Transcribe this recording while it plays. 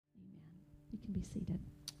can be seated.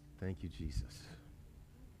 Thank you, Jesus.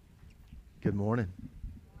 Good morning.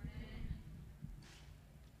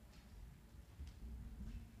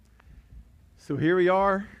 So here we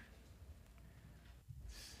are,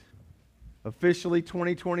 officially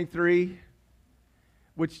 2023,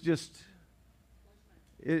 which just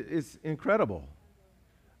is incredible.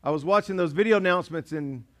 I was watching those video announcements,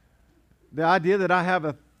 and the idea that I have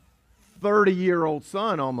a 30-year-old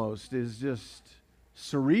son almost is just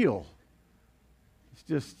surreal. It's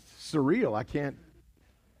just surreal. I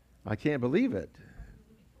can't believe it.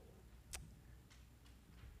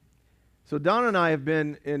 So Don and I have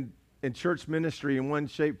been in church ministry in one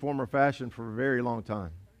shape, form, or fashion for a very long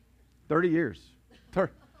time. 30 years.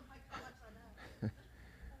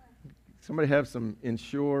 Somebody have some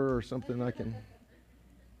Ensure or something I can...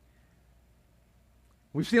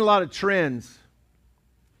 We've seen a lot of trends.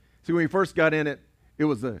 See, when we first got in it, it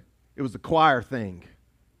was a choir thing.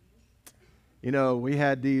 You know, we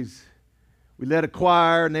led a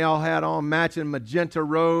choir, and they all had on matching magenta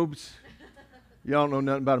robes. Y'all don't know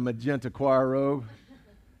nothing about a magenta choir robe.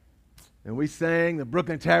 And we sang the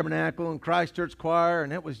Brooklyn Tabernacle and Christ Church Choir,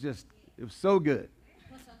 and it was so good.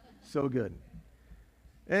 So good.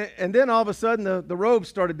 And then all of a sudden, the robes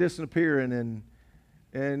started disappearing,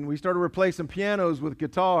 and we started replacing pianos with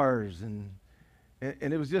guitars, and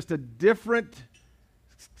it was just a different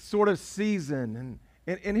sort of season.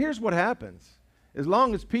 And here's what happens. As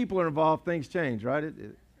long as people are involved, things change, right?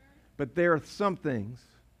 But there are some things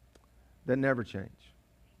that never change.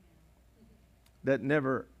 That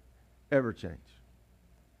never, ever change.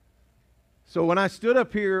 So when I stood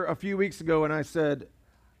up here a few weeks ago and I said,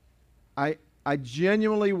 I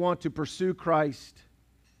genuinely want to pursue Christ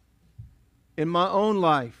in my own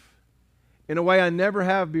life in a way I never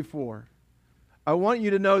have before, I want you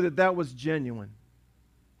to know that was genuine.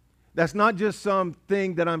 That's not just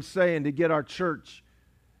something that I'm saying to get our church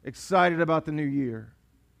excited about the new year.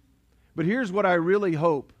 But here's what I really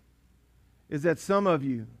hope is that some of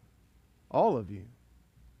you, all of you,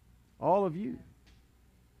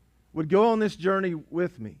 would go on this journey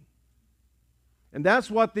with me. And that's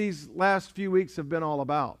what these last few weeks have been all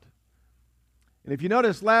about. And if you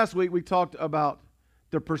notice, last week we talked about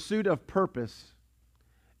the pursuit of purpose.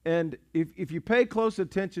 And if you pay close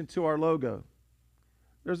attention to our logo,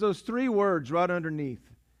 there's those three words right underneath.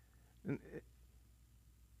 And it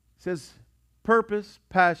says purpose,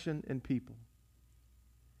 passion, and people.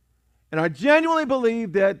 And I genuinely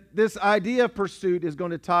believe that this idea of pursuit is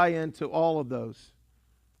going to tie into all of those.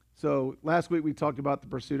 So last week we talked about the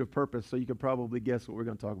pursuit of purpose, so you could probably guess what we're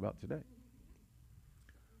going to talk about today.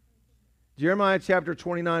 Jeremiah chapter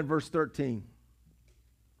 29, verse 13.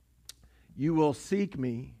 You will seek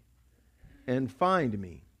me and find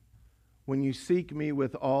me when you seek me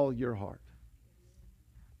with all your heart.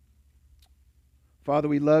 Father,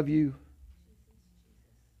 we love you.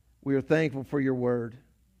 We are thankful for your word.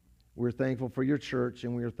 We're thankful for your church,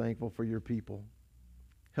 and we are thankful for your people.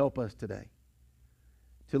 Help us today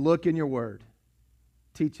to look in your word.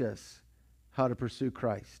 Teach us how to pursue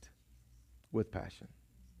Christ with passion.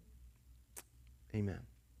 Amen.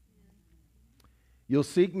 You'll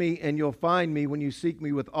seek me and you'll find me when you seek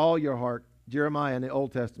me with all your heart. Jeremiah in the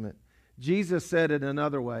Old Testament. Jesus said it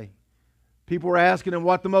another way. People were asking him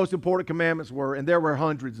what the most important commandments were, and there were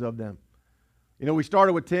hundreds of them. You know, we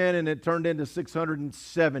started with 10 and it turned into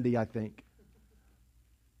 670, I think.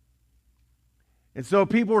 And so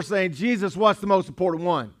people were saying, Jesus, what's the most important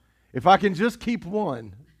one? If I can just keep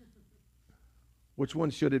one, which one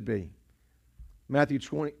should it be? Matthew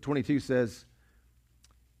 22 says,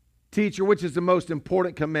 Teacher, which is the most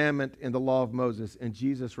important commandment in the law of Moses? And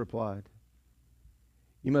Jesus replied,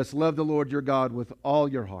 You must love the Lord your God with all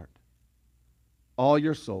your heart, all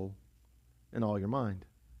your soul, and all your mind.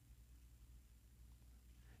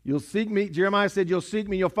 You'll seek me, Jeremiah said, you'll seek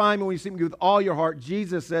me, you'll find me when you seek me with all your heart.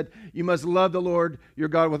 Jesus said, you must love the Lord your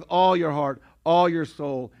God with all your heart, all your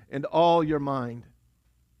soul, and all your mind.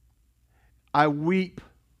 I weep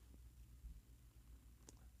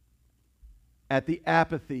at the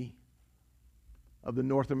apathy of the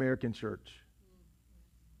North American church.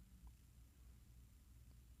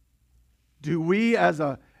 Do we as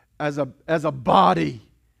a body,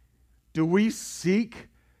 do we seek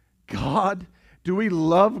God? Do we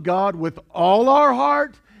love God with all our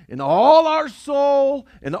heart and all our soul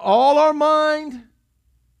and all our mind?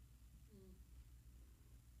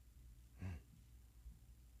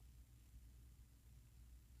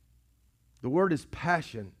 The word is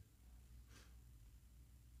passion.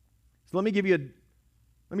 So let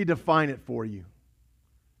me define it for you.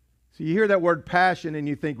 So you hear that word passion and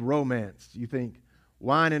you think romance. You think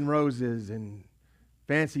wine and roses and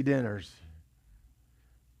fancy dinners.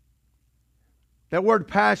 That word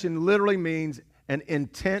passion literally means an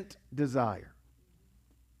intent desire.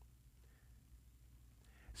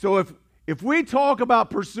 So if we talk about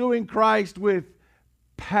pursuing Christ with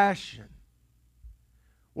passion,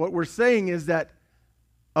 what we're saying is that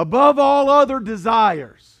above all other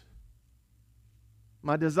desires,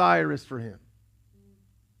 my desire is for Him.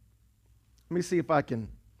 Let me see if I can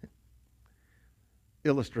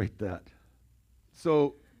illustrate that.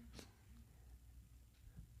 So,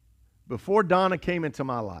 before Donna came into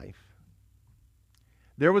my life,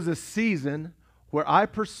 there was a season where I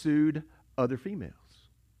pursued other females.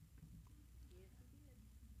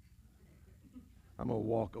 I'm going to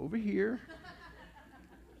walk over here.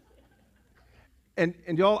 And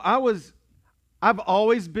y'all, I've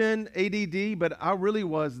always been ADD, but I really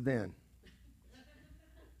was then.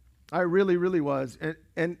 I really, really was.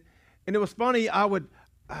 And it was funny,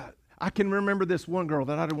 I can remember this one girl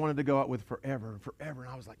that I wanted to go out with forever and forever.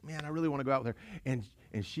 And I was like, man, I really want to go out with her. And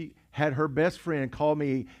she had her best friend call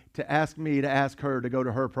me to ask her to go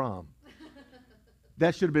to her prom.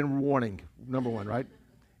 That should have been warning, number one, right?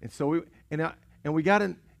 And so we got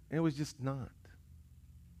in, and it was just not.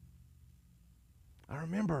 I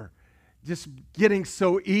remember just getting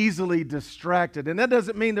so easily distracted. And that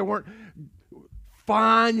doesn't mean there weren't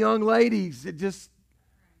fine young ladies. It just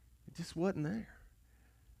wasn't there.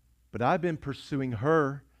 But I've been pursuing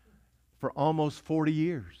her for almost 40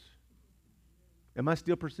 years. Am I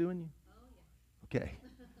still pursuing you? Okay.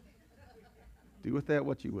 Do with that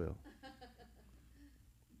what you will.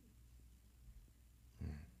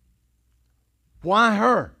 Why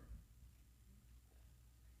her?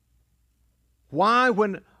 Why,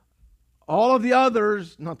 when all of the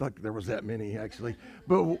others, not like there was that many actually,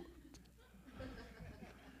 but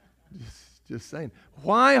just saying,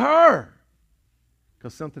 why her?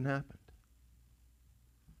 Because something happened.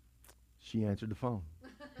 She answered the phone.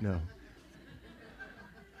 No.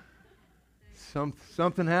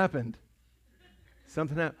 Something happened.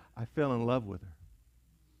 I fell in love with her.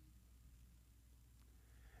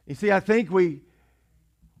 You see, I think we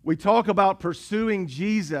talk about pursuing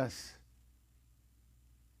Jesus.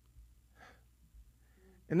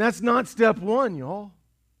 And that's not step one, y'all.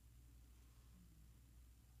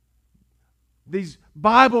 These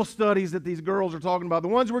Bible studies that these girls are talking about, the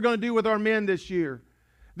ones we're going to do with our men this year,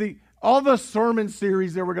 all the sermon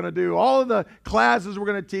series that we're going to do, all of the classes we're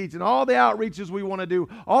going to teach, and all the outreaches we want to do,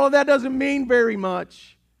 all of that doesn't mean very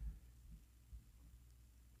much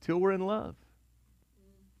till we're in love.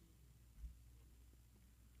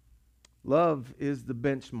 Love is the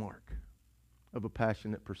benchmark of a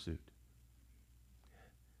passionate pursuit.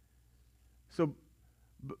 So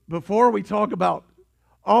before we talk about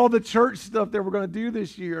all the church stuff that we're going to do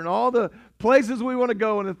this year and all the places we want to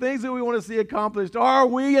go and the things that we want to see accomplished, are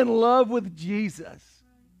we in love with Jesus?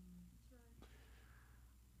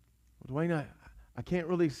 Well, Dwayne, I can't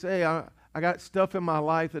really say. I got stuff in my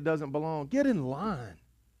life that doesn't belong. Get in line.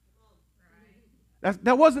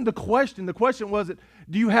 That wasn't the question. The question wasn't,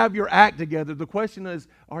 do you have your act together? The question is,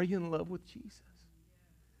 are you in love with Jesus?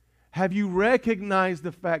 Have you recognized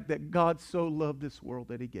the fact that God so loved this world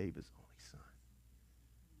that He gave His only Son?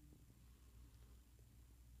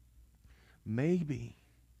 Maybe.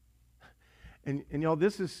 And y'all,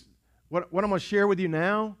 this is what I'm going to share with you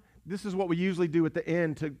now. This is what we usually do at the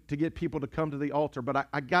end to get people to come to the altar. But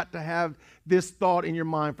I got to have this thought in your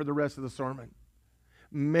mind for the rest of the sermon.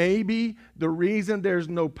 Maybe the reason there's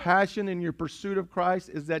no passion in your pursuit of Christ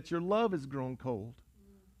is that your love has grown cold.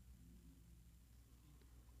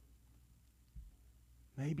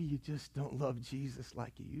 Maybe you just don't love Jesus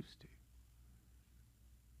like you used to.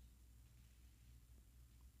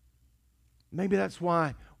 Maybe that's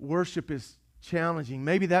why worship is challenging.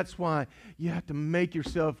 Maybe that's why you have to make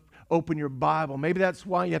yourself open your Bible. Maybe that's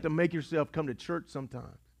why you have to make yourself come to church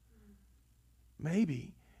sometimes.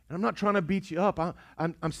 Maybe. And I'm not trying to beat you up.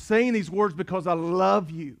 I'm saying these words because I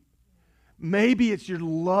love you. Maybe it's your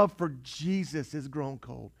love for Jesus has grown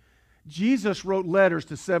cold. Jesus wrote letters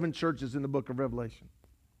to 7 churches in the book of Revelation.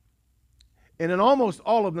 And in almost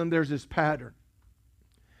all of them, there's this pattern.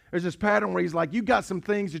 There's this pattern where he's like, you got some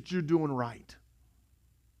things that you're doing right.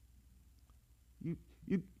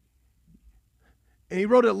 And he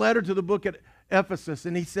wrote a letter to the book at Ephesus,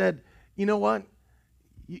 and he said, you know what?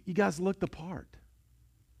 You guys look the part.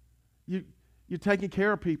 You're taking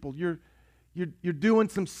care of people. You're doing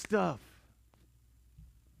some stuff.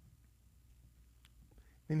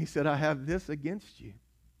 And he said, I have this against you.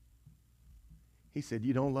 He said,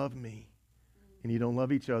 you don't love me. And you don't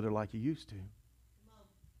love each other like you used to.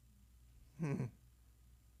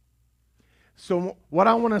 So what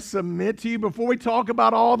I want to submit to you before we talk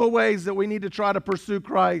about all the ways that we need to try to pursue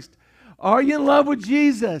Christ, Are you in love with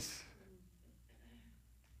Jesus?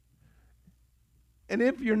 And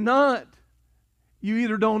if you're not, you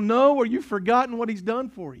either don't know or you've forgotten what He's done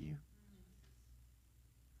for you.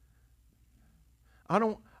 I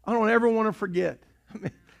don't ever want to forget.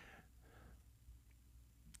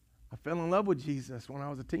 I fell in love with Jesus when I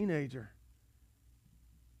was a teenager.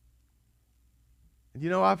 And you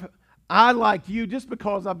know, I like you just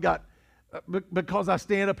because because I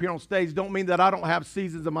stand up here on stage don't mean that I don't have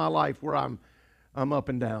seasons of my life where I'm up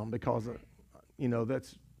and down because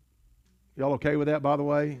that's, y'all okay with that, by the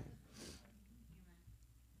way?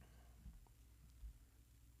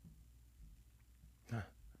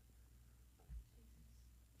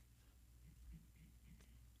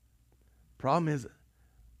 Problem is,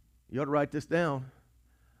 you ought to write this down.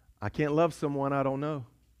 I can't love someone I don't know.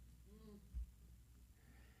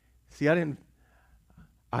 See, I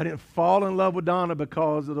didn't fall in love with Donna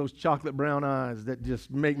because of those chocolate brown eyes that just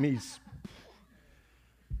make me.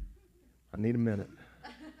 I need a minute.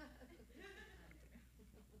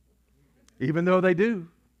 Even though they do,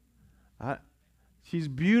 she's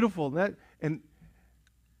beautiful. And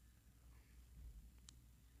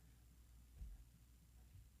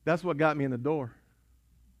that's what got me in the door.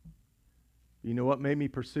 You know what made me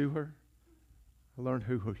pursue her? I learned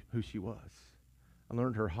who she was. I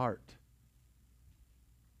learned her heart.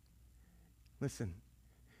 Listen,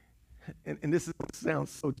 and this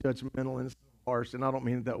sounds so judgmental and so harsh, and I don't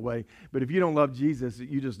mean it that way, but if you don't love Jesus,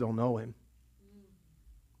 you just don't know Him.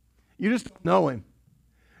 You just don't know Him.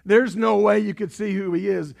 There's no way you could see who He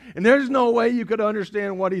is, and there's no way you could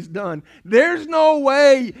understand what He's done. There's no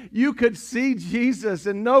way you could see Jesus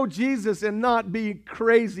and know Jesus and not be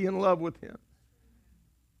crazy in love with Him.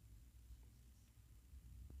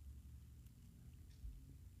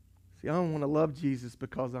 See, I don't want to love Jesus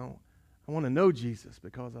because I want to know Jesus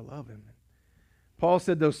because I love Him. Paul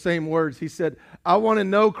said those same words. He said, I want to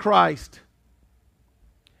know Christ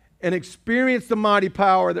and experience the mighty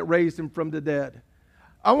power that raised Him from the dead.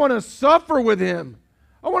 I want to suffer with Him.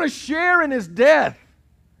 I want to share in His death.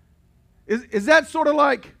 Is that sort of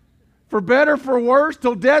like for better, for worse,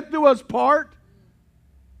 till death do us part?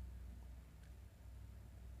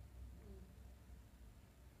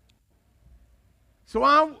 So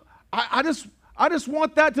I just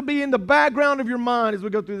want that to be in the background of your mind as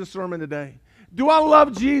we go through the sermon today. Do I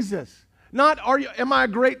love Jesus? Not am I a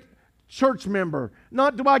great church member?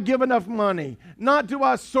 Not do I give enough money? Not do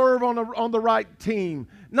I serve on the right team?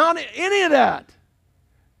 Not any of that.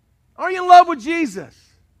 Are you in love with Jesus?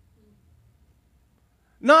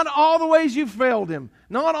 Not all the ways you failed Him.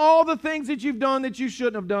 Not all the things that you've done that you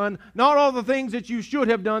shouldn't have done. Not all the things that you should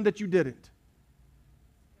have done that you didn't.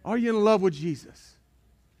 Are you in love with Jesus?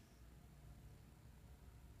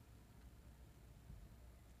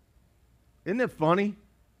 Isn't it funny?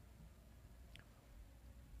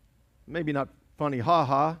 Maybe not funny,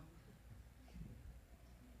 ha-ha.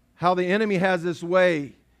 How the enemy has this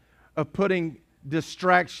way of putting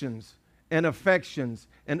distractions and affections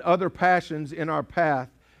and other passions in our path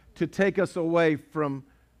to take us away from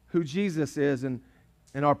who Jesus is and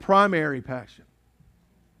our primary passion.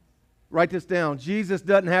 Write this down. Jesus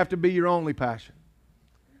doesn't have to be your only passion,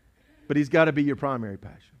 but He's got to be your primary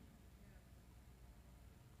passion.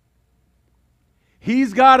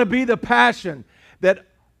 He's got to be the passion that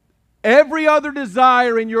every other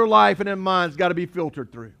desire in your life and in mine's got to be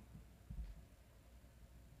filtered through.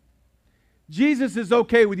 Jesus is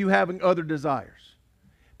okay with you having other desires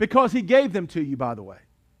because He gave them to you, by the way.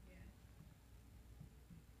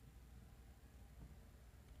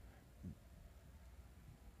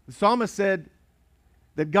 The psalmist said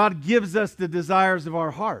that God gives us the desires of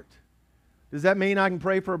our heart. Does that mean I can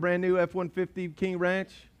pray for a brand new F-150 King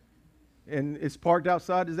Ranch and it's parked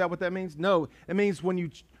outside? Is that what that means? No. It means when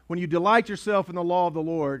you delight yourself in the law of the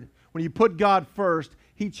Lord, when you put God first,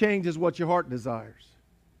 He changes what your heart desires.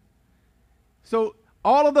 So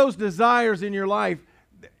all of those desires in your life,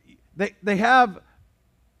 they have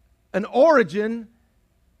an origin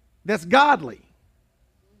that's godly.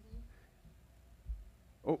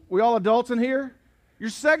 We all adults in here?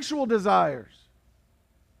 Your sexual desires.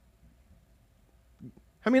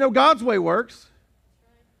 How many know God's way works?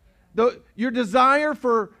 Your desire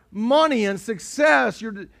for money and success,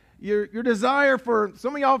 your desire for,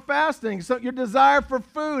 some of y'all fasting, so your desire for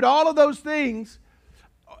food, all of those things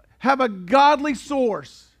have a godly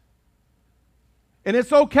source. And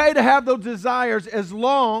it's okay to have those desires as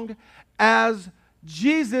long as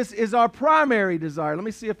Jesus is our primary desire. Let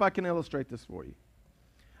me see if I can illustrate this for you.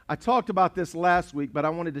 I talked about this last week, but I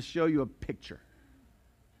wanted to show you a picture.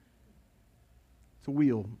 It's a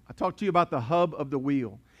wheel. I talked to you about the hub of the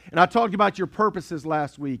wheel. And I talked about your purposes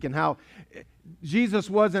last week and how Jesus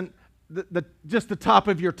wasn't just the top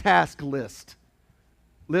of your task list.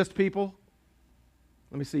 List people?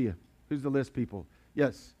 Let me see you. Who's the list people?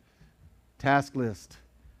 Yes. Task list.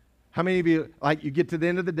 How many of you, like, you get to the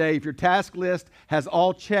end of the day, if your task list has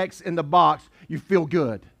all checks in the box, you feel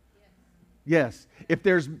good? Yes. If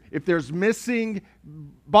there's missing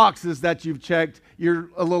boxes that you've checked, you're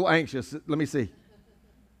a little anxious. Let me see.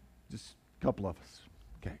 Just a couple of us.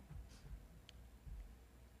 Okay.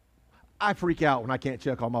 I freak out when I can't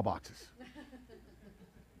check all my boxes.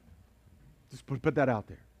 Just put that out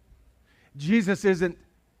there. Jesus isn't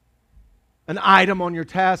an item on your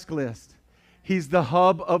task list. He's the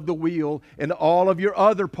hub of the wheel, and all of your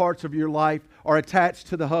other parts of your life are attached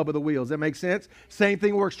to the hub of the wheel. Does that make sense? Same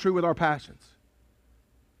thing works true with our passions.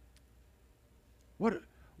 What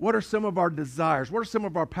are some of our desires? What are some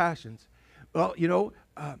of our passions? Well,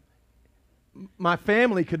 my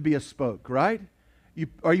family could be a spoke, right?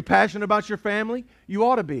 Are you passionate about your family? You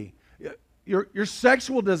ought to be. Your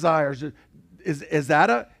sexual desires, is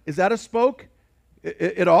that a spoke?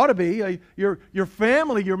 It ought to be. Your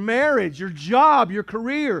family, your marriage, your job, your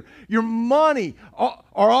career, your money. Are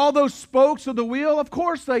all those spokes of the wheel? Of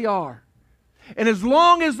course they are. And as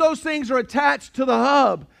long as those things are attached to the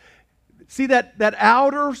hub, see that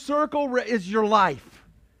outer circle is your life.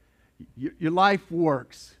 Your life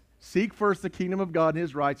works. Seek first the kingdom of God and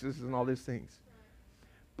His righteousness and all these things.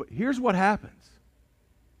 But here's what happens.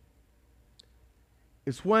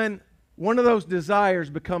 It's when one of those desires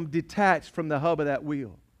become detached from the hub of that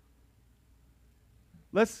wheel.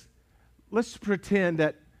 Let's pretend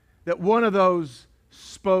that one of those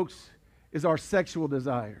spokes is our sexual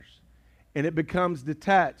desires, and it becomes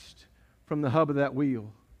detached from the hub of that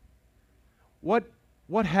wheel. What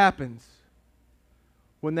happens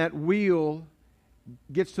when that wheel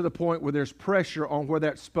gets to the point where there's pressure on where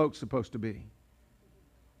that spoke's supposed to be?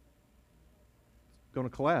 It's going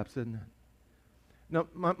to collapse, isn't it? Now,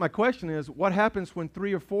 my question is, what happens when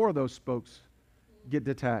 3 or 4 of those spokes get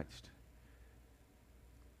detached?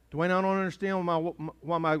 Dwayne, I don't understand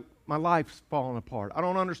why my life's falling apart. I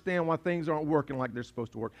don't understand why things aren't working like they're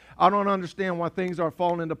supposed to work. I don't understand why things aren't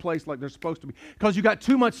falling into place like they're supposed to be. Because you got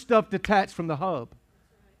too much stuff detached from the hub.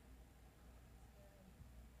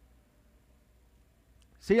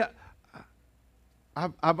 See,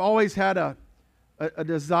 I've always had a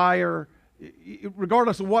desire,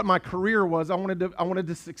 regardless of what my career was, I wanted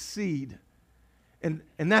to succeed. And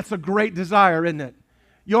that's a great desire, isn't it?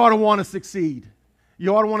 You ought to want to succeed.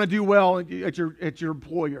 You ought to want to do well at your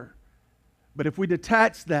employer. But if we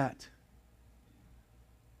detach that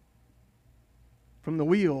from the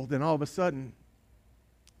wheel, then all of a sudden,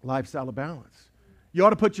 life's out of balance. You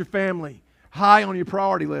ought to put your family high on your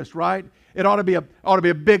priority list, right? It ought to be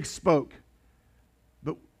a big spoke.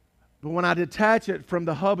 But when I detach it from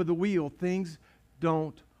the hub of the wheel, things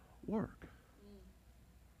don't work.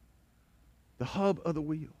 The hub of the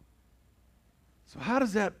wheel. So how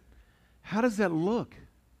does that look?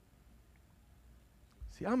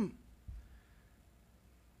 See, I'm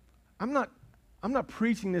not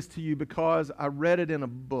preaching this to you because I read it in a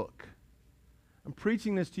book. I'm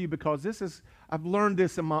preaching this to you because I've learned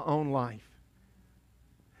this in my own life.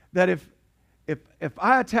 That if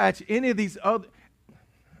I attach any of these other,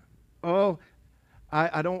 I'm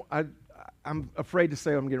afraid to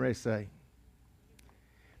say what I'm getting ready to say.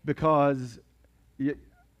 Because you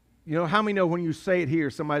know, how many know when you say it here,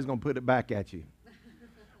 somebody's going to put it back at you?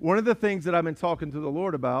 One of the things that I've been talking to the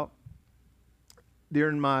Lord about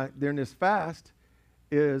during this fast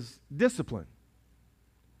is discipline.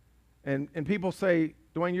 And people say,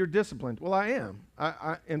 Dwayne, you're disciplined. Well, I am.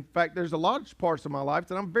 In fact, there's a lot of parts of my life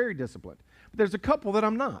that I'm very disciplined. But there's a couple that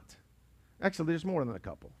I'm not. Actually, there's more than a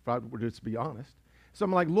couple, if I were to just be honest. So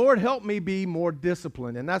I'm like, Lord, help me be more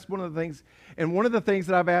disciplined. And that's one of the things. And one of the things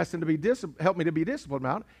that I've asked Him to help me to be disciplined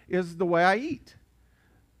about is the way I eat.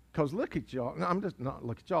 Because look at y'all. No, I'm just not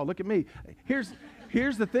look at y'all. Look at me.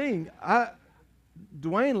 Here's the thing.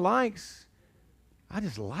 Dwayne likes. I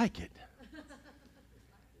just like it.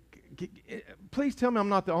 Please tell me I'm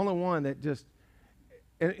not the only one that just.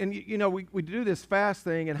 And you know, we do this fast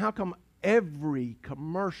thing, and how come every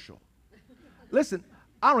commercial? Listen,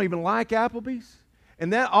 I don't even like Applebee's.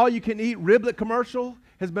 And that all-you-can-eat riblet commercial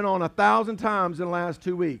has been on 1,000 times in the last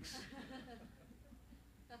 2 weeks.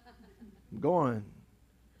 I'm going.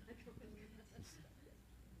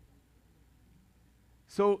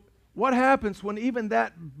 So what happens when even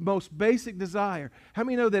that most basic desire, how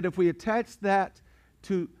many know that if we attach that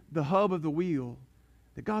to the hub of the wheel,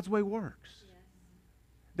 that God's way works? Yes.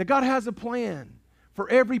 That God has a plan for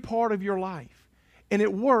every part of your life. And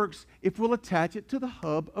it works if we'll attach it to the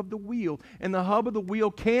hub of the wheel. And the hub of the wheel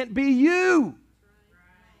can't be you.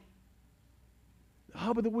 The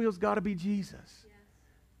hub of the wheel's got to be Jesus.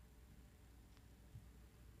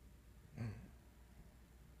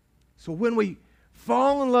 So when we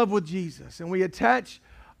fall in love with Jesus and we attach,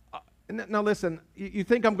 now listen, you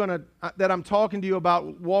think that I'm talking to you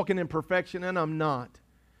about walking in perfection, and I'm not.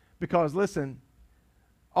 Because listen,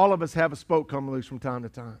 all of us have a spoke come loose from time to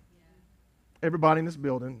time. Everybody in this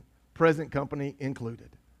building, present company included.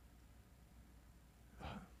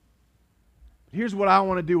 Here's what I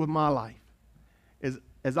want to do with my life.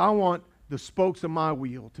 Is I want the spokes of my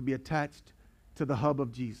wheel to be attached to the hub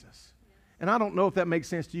of Jesus. And I don't know if that makes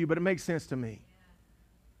sense to you, but it makes sense to me.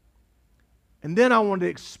 And then I want to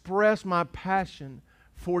express my passion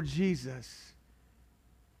for Jesus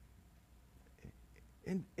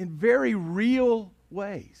in very real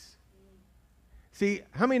ways. See,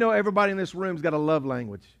 how many know everybody in this room's got a love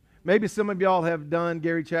language? Maybe some of y'all have done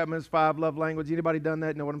Gary Chapman's 5 love languages. Anybody done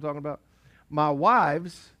that? Know what I'm talking about? My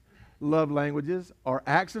wife's love languages are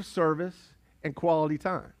acts of service and quality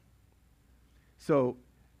time. So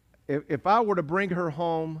if I were to bring her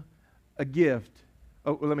home a gift,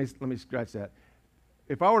 let me scratch that.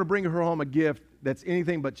 If I were to bring her home a gift that's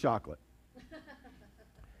anything but chocolate,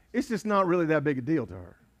 it's just not really that big a deal to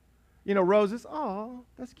her. You know, roses, oh,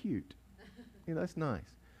 that's cute. You know, that's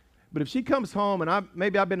nice. But if she comes home, and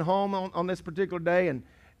maybe I've been home on this particular day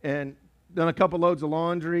and done a couple loads of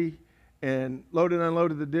laundry and loaded and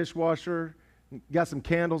unloaded the dishwasher, got some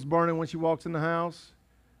candles burning when she walks in the house.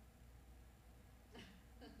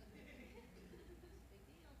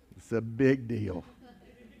 It's a big deal.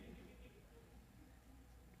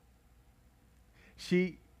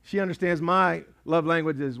 She understands my love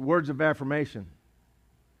language is words of affirmation.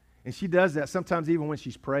 And she does that sometimes even when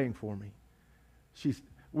she's praying for me.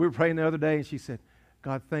 We were praying the other day, and she said,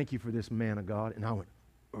 God, thank you for this man of God. And I went,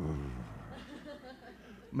 ugh.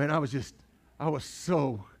 Man, I was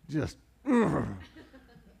so just, ugh.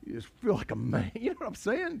 You just feel like a man. You know what I'm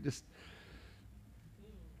saying? Just,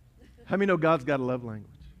 how many know God's got a love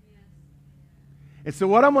language? Yes. And so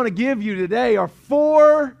what I'm going to give you today are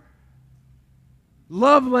 4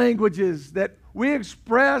 love languages that we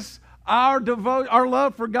express our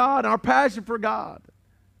love for God, our passion for God.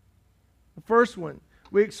 The first one,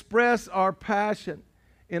 we express our passion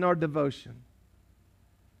in our devotion.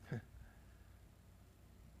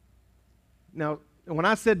 Now, when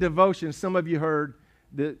I said devotion, some of you heard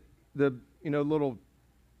the little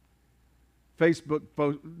Facebook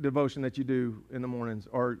devotion that you do in the mornings,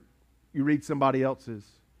 or you read somebody else's.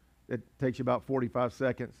 It takes you about 45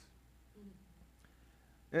 seconds.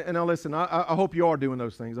 And now listen, I hope you are doing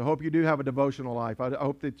those things. I hope you do have a devotional life. I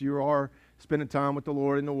hope that you are spending time with the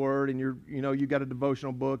Lord in the Word, and you got a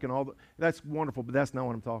devotional book and all that. That's wonderful, but that's not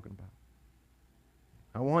what I'm talking about.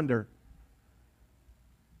 I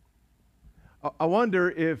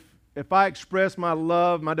wonder if I express my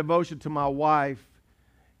love, my devotion to my wife,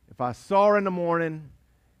 if I saw her in the morning,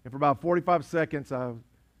 and for about 45 seconds I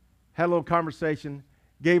had a little conversation,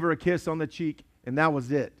 gave her a kiss on the cheek, and that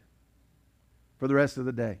was it for the rest of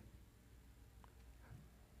the day.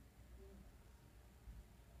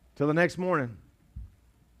 Till the next morning.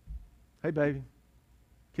 Hey, baby.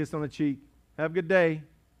 Kiss on the cheek. Have a good day.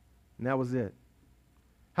 And that was it.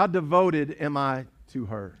 How devoted am I to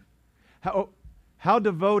her? How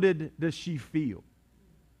devoted does she feel?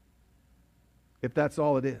 If that's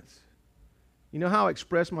all it is. You know how I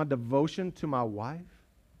express my devotion to my wife?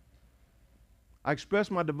 I express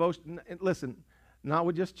my devotion, listen, not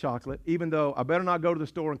with just chocolate, even though I better not go to the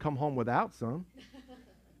store and come home without some.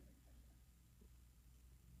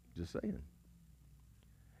 Just saying.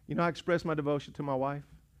 You know how I express my devotion to my wife?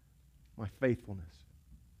 My faithfulness.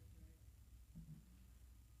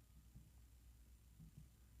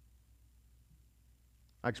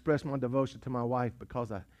 I express my devotion to my wife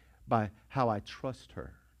by how I trust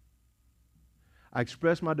her. I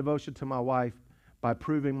express my devotion to my wife by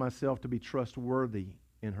proving myself to be trustworthy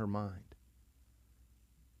in her mind.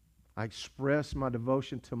 I express my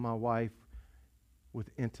devotion to my wife with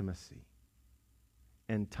intimacy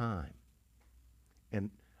and time.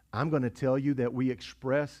 And I'm going to tell you that we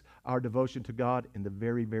express our devotion to God in the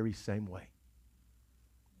very, very same way.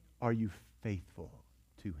 Are you faithful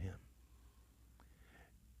to Him?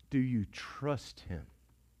 Do you trust Him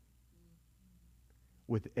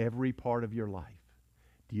with every part of your life?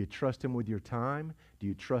 Do you trust Him with your time? Do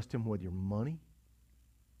you trust Him with your money?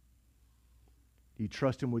 Do you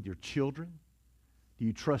trust Him with your children? Do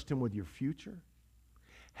you trust Him with your future?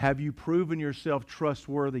 Have you proven yourself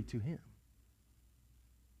trustworthy to Him?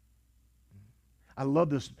 I love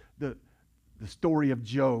this, the the story of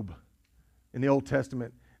Job in the Old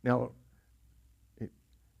Testament. Now,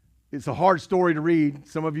 it's a hard story to read.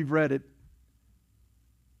 Some of you have read it.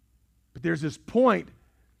 But there's this point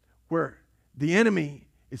where the enemy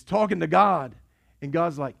is talking to God, and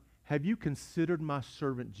God's like, have you considered my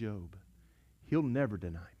servant Job? He'll never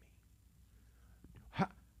deny me.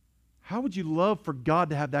 How would you love for God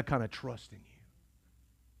to have that kind of trust in you?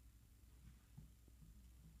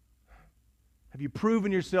 Have you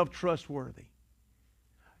proven yourself trustworthy?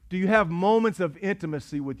 Do you have moments of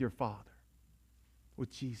intimacy with your Father,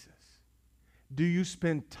 with Jesus? Do you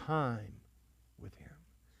spend time with Him?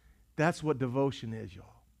 That's what devotion is,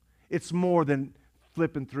 y'all. It's more than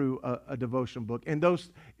flipping through a devotion book. And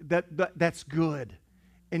that's good.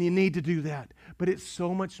 And you need to do that. But it's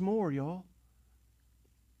so much more, y'all.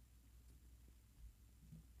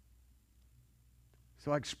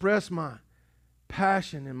 So I express my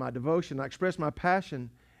passion in my devotion. I express my passion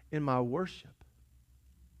in my worship.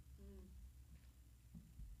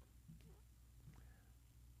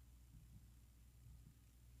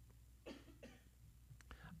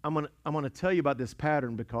 I'm gonna tell you about this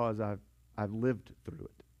pattern because I've lived through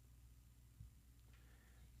it.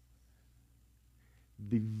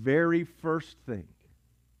 The very first thing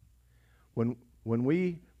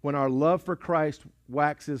when our love for Christ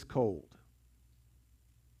waxes cold,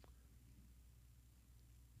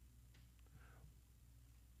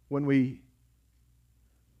 when we've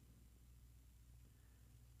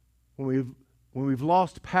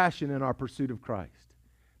lost passion in our pursuit of Christ,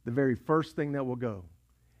 the very first thing that will go,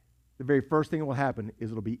 the very first thing that will happen is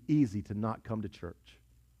it'll be easy to not come to church.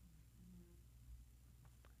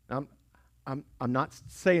 I'm not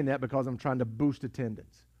saying that because I'm trying to boost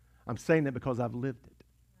attendance. I'm saying that because I've lived it.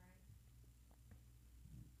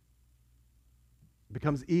 It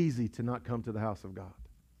becomes easy to not come to the house of God.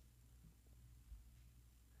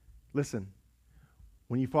 Listen,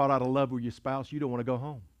 when you fall out of love with your spouse, you don't want to go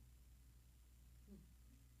home.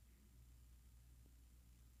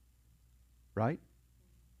 Right?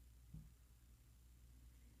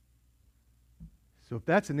 So if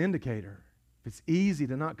that's an indicator, if it's easy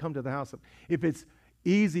to not come to the house, if it's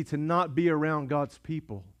easy to not be around God's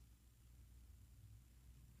people,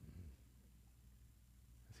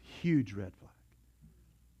 it's a huge red flag.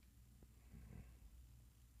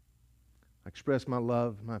 I express my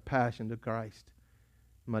love, my passion to Christ,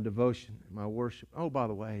 my devotion, my worship. Oh, by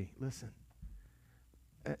the way, listen.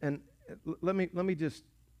 And let me just,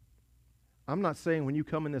 I'm not saying when you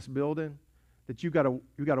come in this building that you got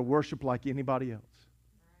to worship like anybody else.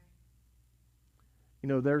 You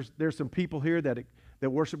know, there's some people here that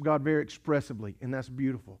worship God very expressively, and that's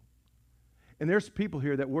beautiful. And there's people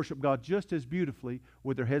here that worship God just as beautifully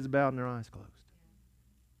with their heads bowed and their eyes closed.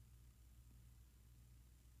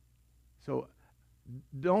 So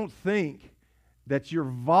don't think that your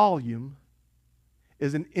volume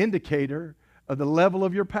is an indicator of the level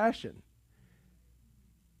of your passion.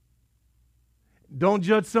 Don't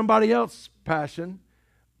judge somebody else's passion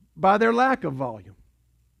by their lack of volume.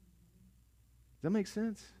 Does that make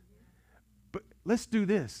sense? But let's do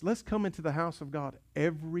this. Let's come into the house of God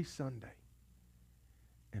every Sunday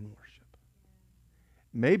and worship.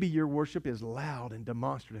 Maybe your worship is loud and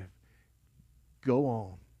demonstrative. Go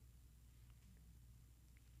on.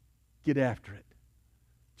 Get after it.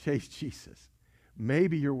 Chase Jesus.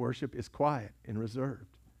 Maybe your worship is quiet and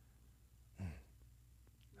reserved.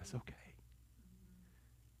 That's okay.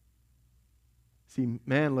 See,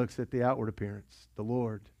 man looks at the outward appearance. The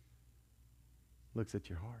Lord looks at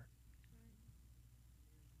your heart.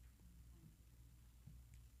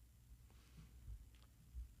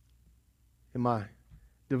 In my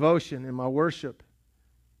devotion, in my worship,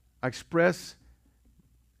 I express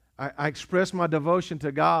my devotion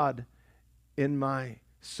to God in my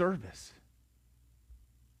service.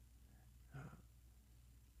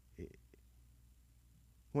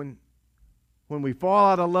 When we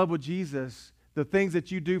fall out of love with Jesus, the things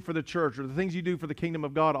that you do for the church or the things you do for the kingdom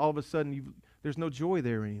of God, all of a sudden there's no joy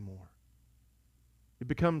there anymore. It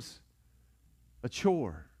becomes a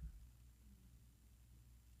chore.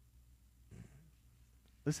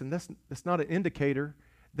 Listen, that's not an indicator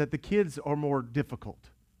that the kids are more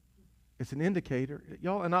difficult. It's an indicator.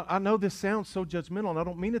 Y'all, and I know this sounds so judgmental, and I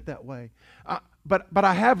don't mean it that way. But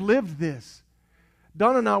I have lived this.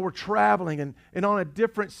 Donna and I were traveling and on a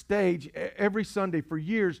different stage every Sunday for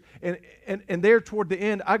years. And there toward the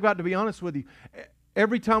end, I got to be honest with you,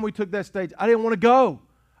 every time we took that stage, I didn't want to go.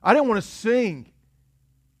 I didn't want to sing.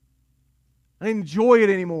 I didn't enjoy it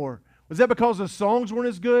anymore. Was that because the songs weren't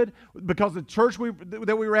as good? Because the church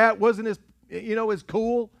that we were at wasn't as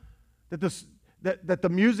cool? That that the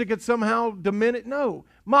music had somehow diminished. No,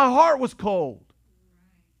 my heart was cold.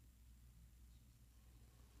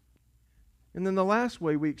 And then the last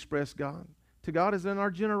way we express God to God is in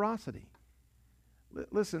our generosity.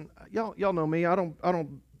 Listen, y'all know me. I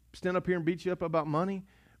don't stand up here and beat you up about money.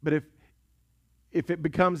 But if it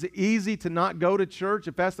becomes easy to not go to church,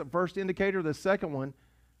 if that's the first indicator, the second one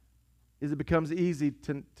is it becomes easy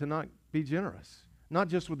to not be generous. Not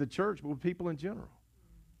just with the church, but with people in general.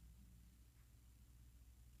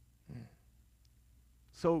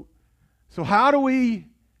 So how do we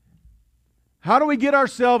get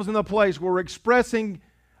ourselves in the place where we're expressing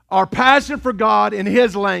our passion for God in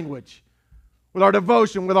His language? With our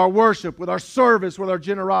devotion, with our worship, with our service, with our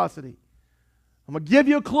generosity. I'm going to give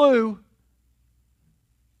you a clue.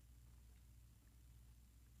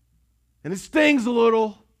 And it stings a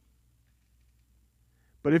little.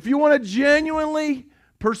 But if you want to genuinely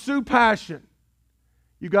pursue passion,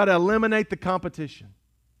 you got to eliminate the competition.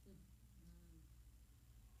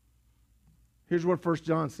 Here's what 1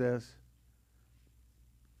 John says.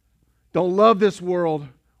 Don't love this world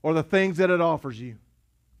or the things that it offers you.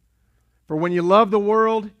 For when you love the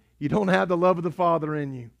world, you don't have the love of the Father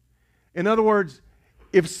in you. In other words,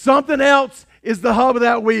 if something else is the hub of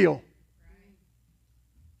that wheel,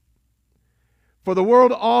 for the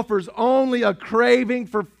world offers only a craving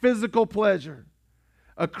for physical pleasure,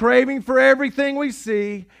 a craving for everything we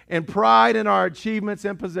see, and pride in our achievements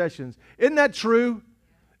and possessions. Isn't that true?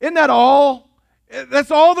 Isn't that all?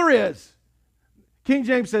 That's all there is. King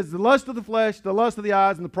James says the lust of the flesh, the lust of the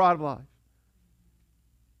eyes, and the pride of life.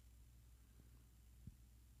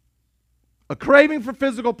 A craving for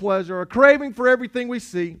physical pleasure, a craving for everything we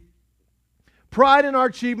see, pride in our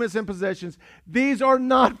achievements and possessions. These are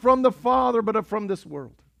not from the Father, but are from this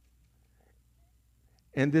world.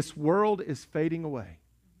 And this world is fading away,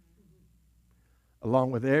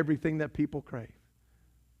 along with everything that people crave.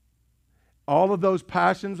 All of those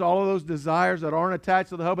passions, all of those desires that aren't attached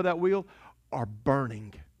to the hub of that wheel are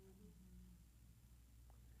burning.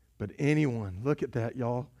 But anyone, look at that,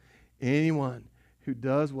 y'all. Anyone who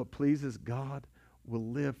does what pleases God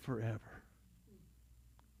will live forever.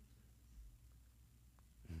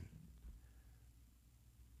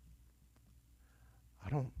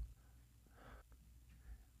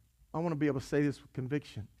 I want to be able to say this with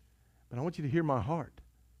conviction, but I want you to hear my heart.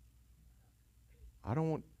 I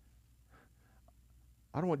don't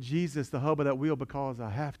want Jesus the hub of that wheel because I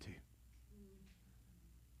have to.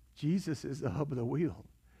 Jesus is the hub of the wheel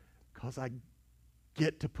because I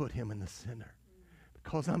get to put Him in the center,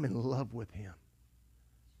 because I'm in love with Him.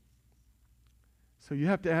 So you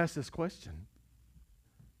have to ask this question.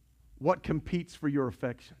 What competes for your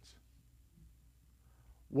affections?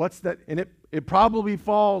 What's that? And it probably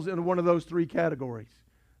falls into one of those three categories.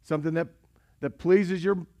 Something that pleases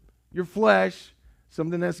your flesh,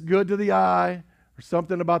 something that's good to the eye, or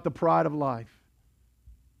something about the pride of life.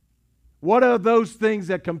 What are those things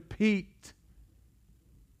that compete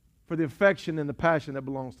for the affection and the passion that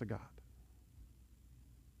belongs to God?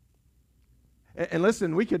 And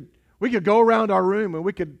listen, we could go around our room and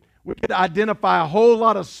we could identify a whole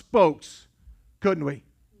lot of spokes, couldn't we?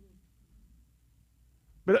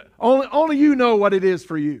 But only you know what it is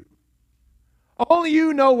for you. Only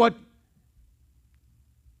you know what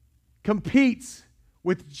competes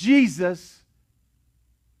with Jesus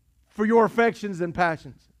for your affections and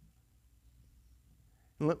passions.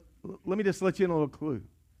 And let me just let you in a little clue.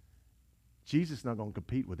 Jesus is not going to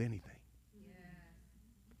compete with anything. Yeah.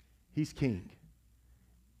 He's King.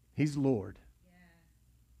 He's Lord. Yeah.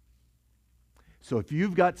 So if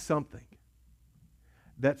you've got something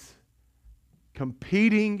that's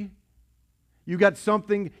competing, you got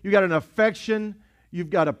something, you got an affection, you've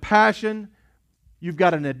got a passion, you've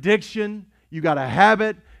got an addiction, you got a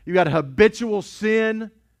habit, you got a habitual sin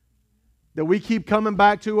that we keep coming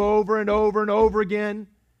back to over and over and over again,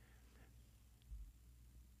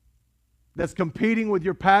 that's competing with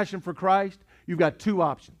your passion for Christ, you've got two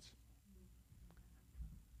options.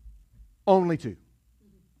 Only two.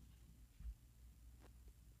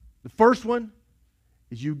 The first one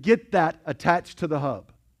is you get that attached to the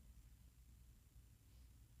hub.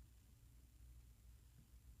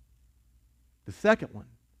 The second one,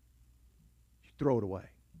 you throw it away.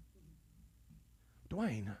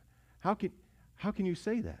 Dwayne, how can you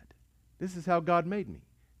say that? This is how God made me.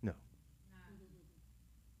 No.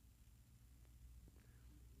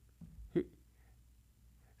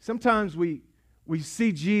 Sometimes we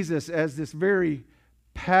see Jesus as this very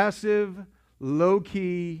passive,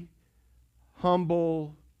 low-key,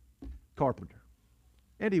 humble carpenter.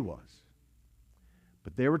 And He was.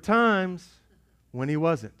 But there were times when He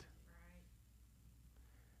wasn't.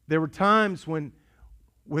 There were times when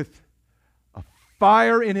with a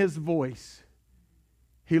fire in his voice.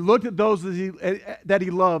 He looked at those that he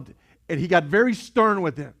loved, and he got very stern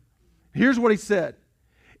with them. Here's what he said.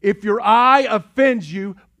 If your eye offends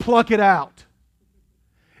you, pluck it out.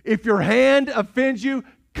 If your hand offends you,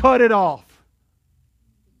 cut it off.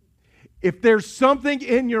 If there's something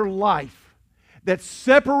in your life that's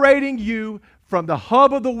separating you from the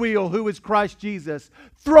hub of the wheel, who is Christ Jesus,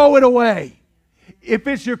 throw it away. If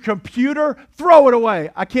it's your computer, throw it away.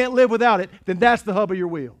 I can't live without it, then that's the hub of your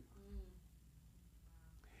wheel.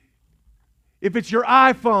 If it's your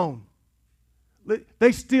iPhone,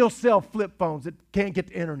 they still sell flip phones that can't get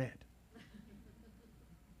the internet.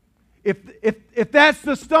 If that's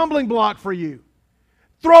the stumbling block for you,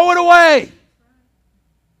 throw it away.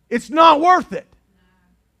 It's not worth it.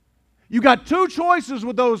 You got two choices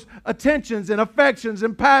with those attentions and affections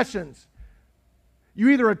and passions. You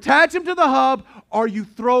either attach them to the hub or you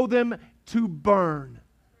throw them to burn.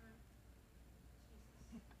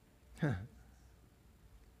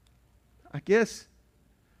 I guess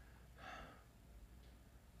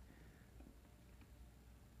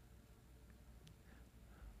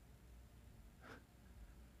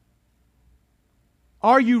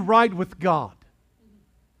are you right with God?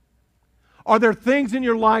 Are there things in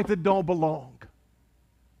your life that don't belong?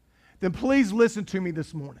 Then please listen to me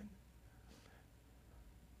this morning.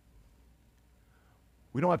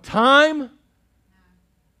 We don't have time.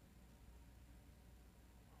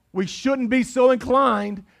 We shouldn't be so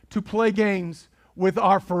inclined to play games with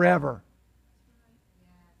our forever.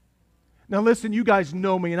 Now listen, you guys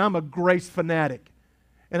know me, and I'm a grace fanatic.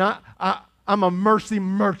 And I'm a mercy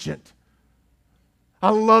merchant. I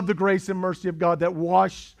love the grace and mercy of God that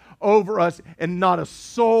washed over us, and not a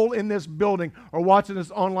soul in this building or watching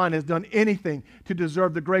us online has done anything to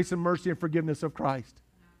deserve the grace and mercy and forgiveness of Christ.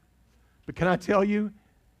 But can I tell you,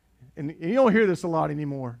 and you don't hear this a lot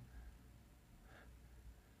anymore,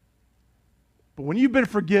 but when you've been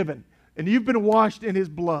forgiven and you've been washed in His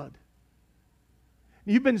blood,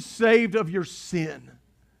 you've been saved of your sin,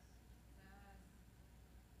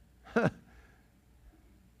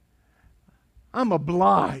 I'm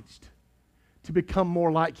obliged to become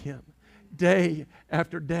more like Him day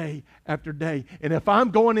after day after day. And if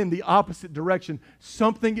I'm going in the opposite direction,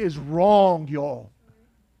 something is wrong, y'all.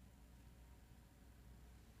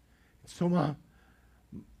 So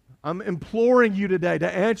I'm imploring you today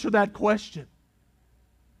to answer that question.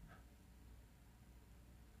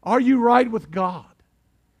 Are you right with God?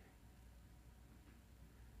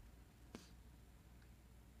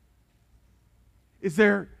 Is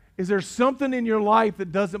there something in your life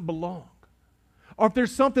that doesn't belong? Or if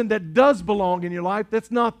there's something that does belong in your life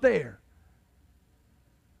that's not there?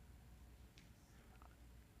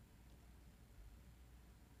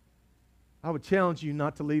 I would challenge you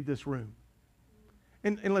not to leave this room.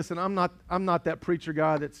 And listen, I'm not that preacher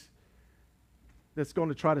guy that's going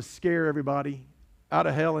to try to scare everybody out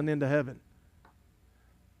of hell and into heaven.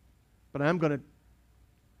 But I am going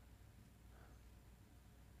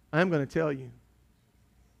to tell you,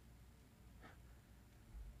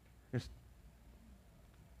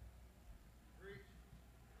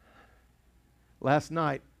 last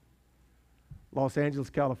night, Los Angeles,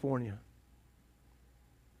 California.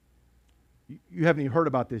 You haven't even heard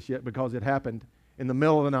about this yet because it happened in the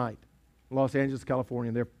middle of the night. Los Angeles,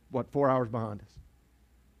 California. They're, 4 hours behind us.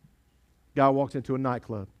 Guy walks into a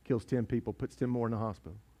nightclub, kills 10 people, puts 10 more in the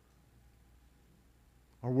hospital.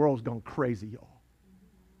 Our world's gone crazy, y'all.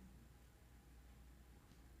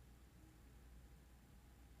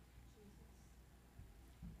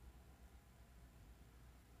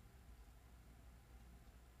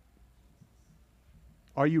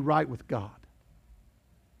 Are you right with God?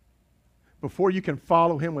 Before you can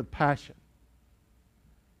follow Him with passion,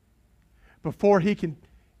 before you can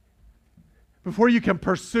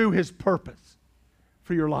pursue His purpose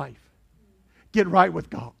for your life, get right with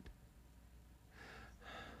God.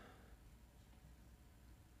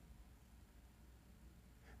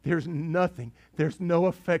 There's nothing, there's no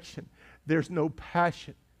affection, there's no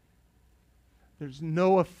passion, there's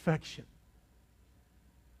no affection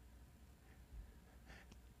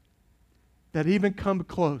that even come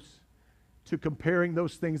close to comparing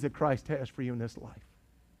those things that Christ has for you in this life.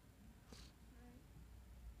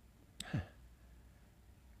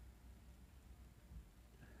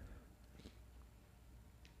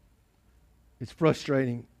 It's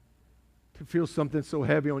frustrating to feel something so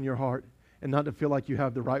heavy on your heart and not to feel like you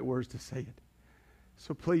have the right words to say it.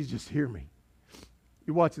 So please just hear me.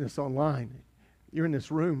 You're watching this online. You're in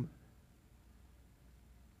this room.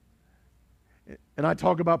 And And I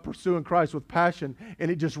talk about pursuing Christ with passion,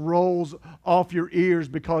 and it just rolls off your ears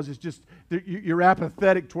because it's just, you're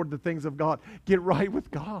apathetic toward the things of God. Get right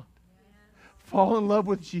with God. Fall in love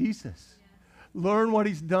with Jesus. Learn what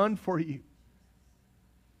He's done for you.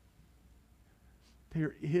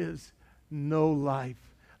 There is no life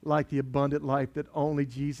like the abundant life that only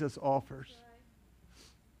Jesus offers.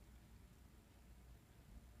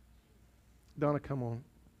 Donna, come on.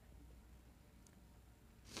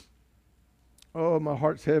 Oh, my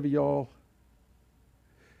heart's heavy, y'all.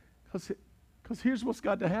 Because here's what's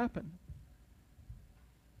got to happen.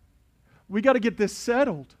 We got to get this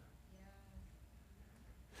settled.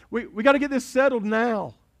 We got to get this settled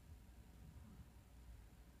now.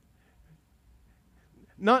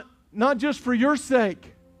 Not just for your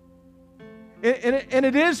sake. And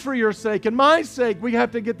it is for your sake and my sake. We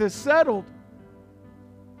have to get this settled.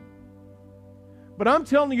 But I'm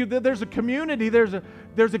telling you that there's a community, there's a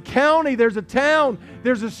county, there's a town,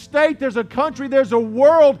 there's a state, there's a country, there's a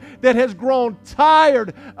world that has grown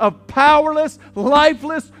tired of powerless,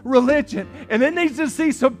 lifeless religion. And it needs to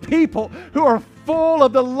see some people who are full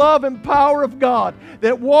of the love and power of God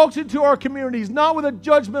that walks into our communities, not with a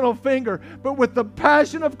judgmental finger, but with the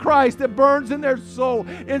passion of Christ that burns in their soul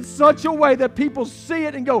in such a way that people see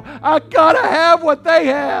it and go, I gotta have what they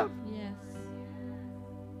have.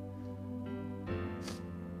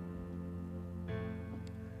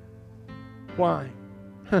 Why?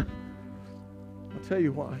 I'll tell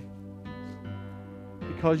you why.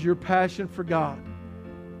 Because your passion for God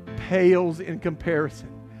pales in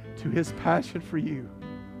comparison to His passion for you.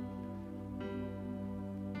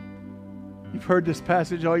 You've heard this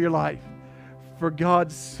passage all your life. For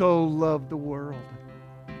God so loved the world,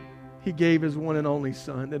 He gave His one and only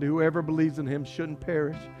Son, that whoever believes in Him shouldn't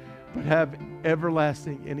perish, but have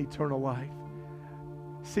everlasting and eternal life.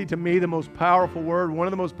 See, to me, the most powerful word, one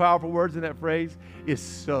of the most powerful words in that phrase is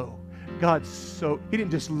so. God so, He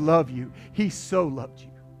didn't just love you, He so loved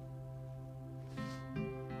you.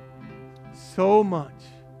 So much.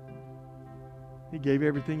 He gave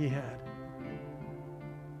everything He had.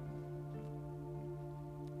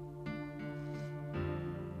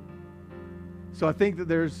 So I think that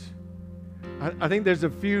there's a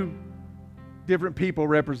few different people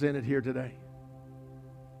represented here today.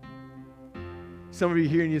 Some of you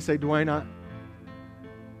here and you say, Dwayne,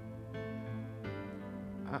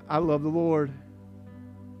 I love the Lord,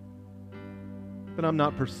 but I'm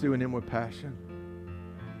not pursuing Him with passion.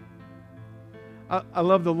 I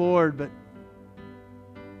love the Lord, but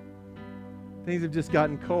things have just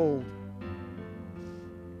gotten cold.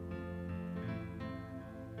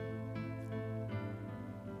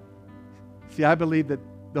 See, I believe that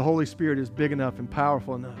the Holy Spirit is big enough and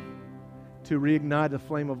powerful enough to reignite the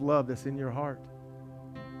flame of love that's in your heart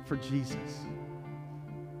for Jesus.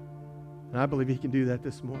 And I believe He can do that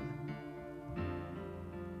this morning.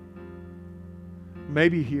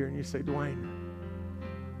 Maybe you're here and you say, Dwayne,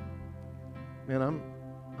 man,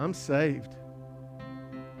 I'm saved,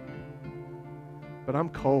 but I'm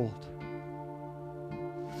cold.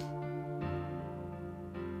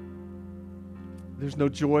 There's no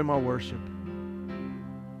joy in my worship.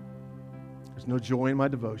 There's no joy in my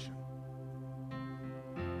devotion.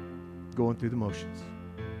 Going through the motions.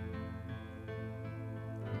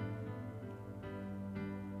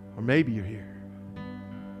 Or maybe you're here.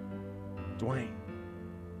 Dwayne,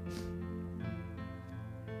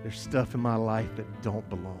 there's stuff in my life that don't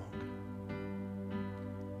belong.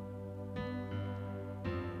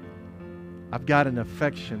 I've got an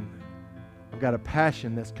affection, I've got a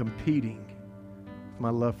passion that's competing with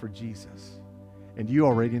my love for Jesus. And you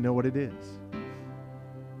already know what it is.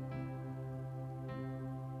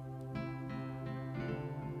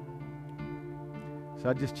 So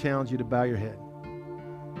I just challenge you to bow your head.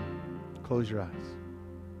 Close your eyes.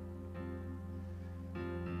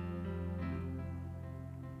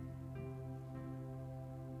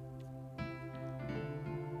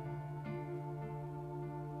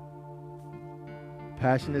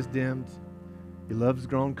 Passion is dimmed. Your love's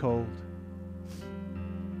grown cold.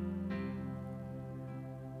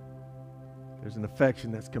 There's an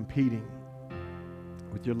affection that's competing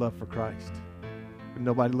with your love for Christ. With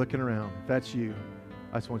nobody looking around. If that's you,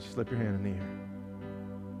 I just want you to slip your hand in the air.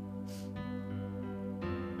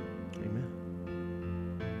 Amen.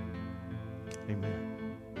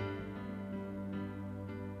 Amen.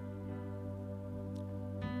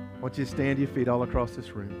 I want you to stand to your feet all across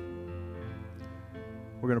this room.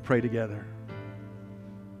 We're going to pray together.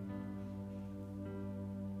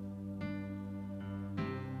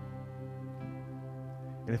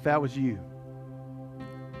 And if that was you,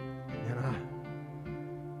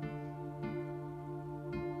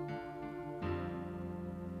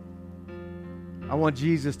 I want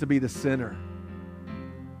Jesus to be the center.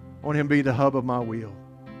 I want him to be the hub of my wheel.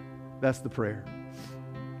 That's the prayer.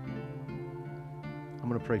 I'm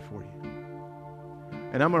going to pray for you.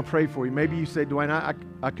 And I'm going to pray for you. Maybe you say, Dwayne,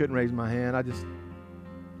 I couldn't raise my hand.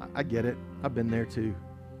 I get it. I've been there too.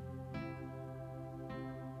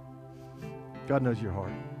 God knows your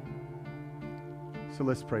heart. So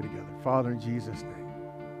let's pray together. Father, in Jesus' name.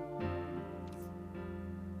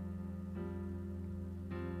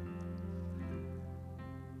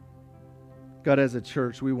 God, as a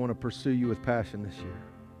church, we want to pursue you with passion this year,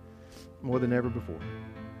 more than ever before.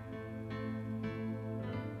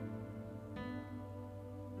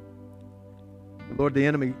 Lord, the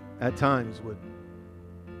enemy at times would,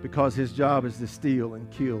 because his job is to steal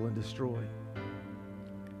and kill and destroy.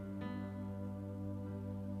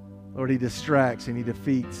 Lord, he distracts and he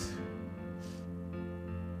defeats.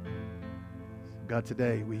 God,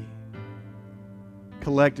 today we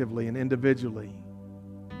collectively and individually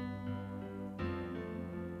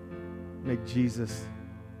make Jesus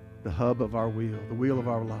the hub of our wheel, the wheel of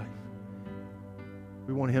our life.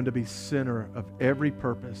 We want him to be center of every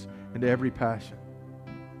purpose and every passion.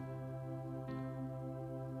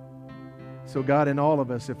 So God, in all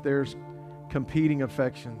of us, if there's competing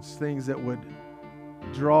affections, things that would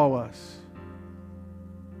draw us,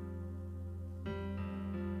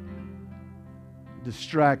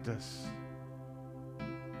 distract us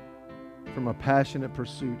from a passionate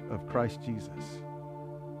pursuit of Christ Jesus,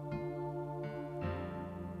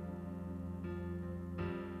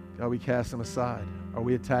 God, we cast them aside, or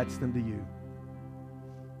we attach them to you.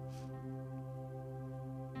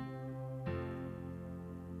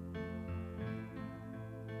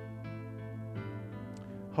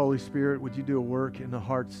 Holy Spirit, would you do a work in the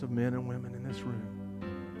hearts of men and women in this room?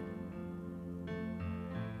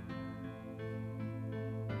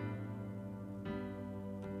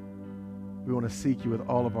 We want to seek you with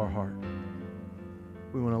all of our heart.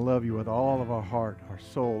 We want to love you with all of our heart, our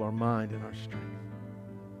soul, our mind, and our strength.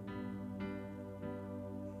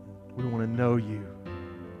 We want to know you.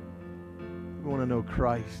 We want to know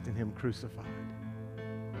Christ and him crucified,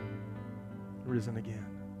 risen again.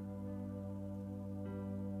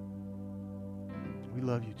 We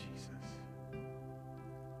love you, Jesus.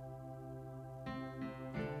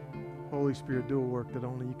 Holy Spirit, do a work that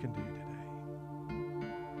only you can do today.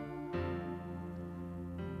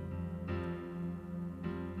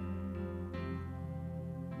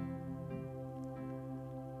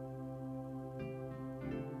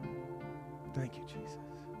 Thank you, Jesus.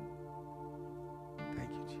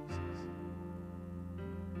 Thank you, Jesus.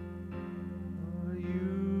 Are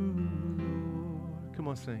you, Lord? Come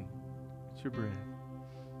on, sing. It's your breath.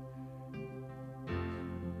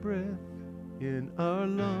 Breath in our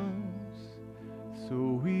lungs,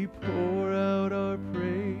 so we pour out our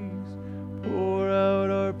praise, pour out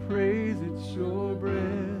our praise. It's your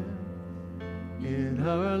breath in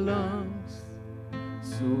our lungs,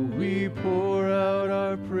 so we pour out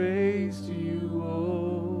our praise to you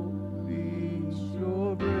only. It's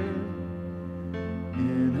your breath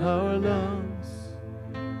in our lungs,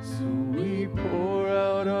 so we pour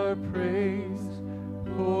out our praise,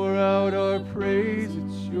 pour out our praise.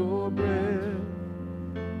 It's your breath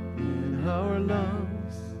in our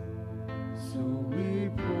lungs, so we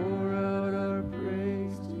pour out our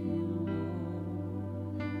praise to you.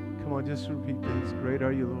 Come on, just repeat this. Great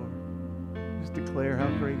are you, Lord. Just declare how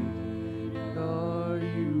great are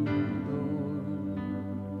you, Lord.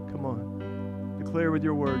 Come on. Declare with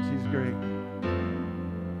your words, he's great.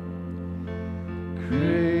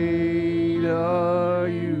 Great are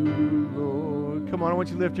you, Lord. Come on, I want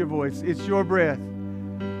you to lift your voice. It's your breath.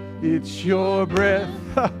 It's your breath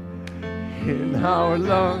in our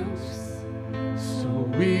lungs, so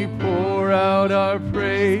we pour out our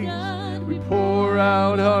praise. We pour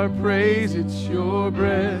out our praise. It's your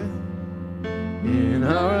breath in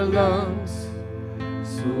our lungs,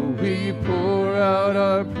 so we pour out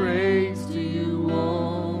our praise to you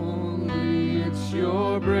only. It's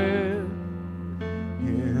your breath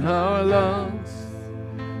in our lungs,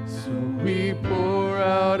 so we pour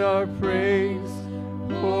out our praise,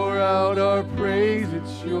 pour out our praise.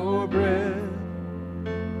 It's your breath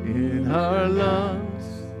in our lungs,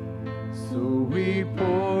 so we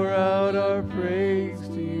pour out our praise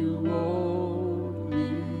to you only.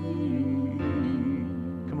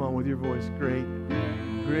 Come on with your voice. Great,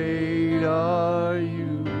 great are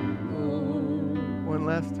you, Lord. One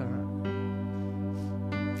last time.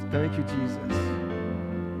 Thank you, Jesus.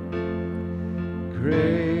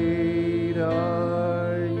 Great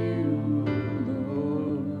are you,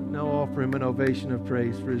 Lord. Now offer him an ovation of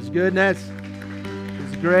praise for his goodness,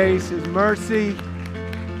 his grace, his mercy.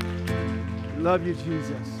 Love you,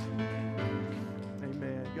 Jesus.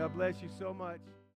 Amen. God bless you so much.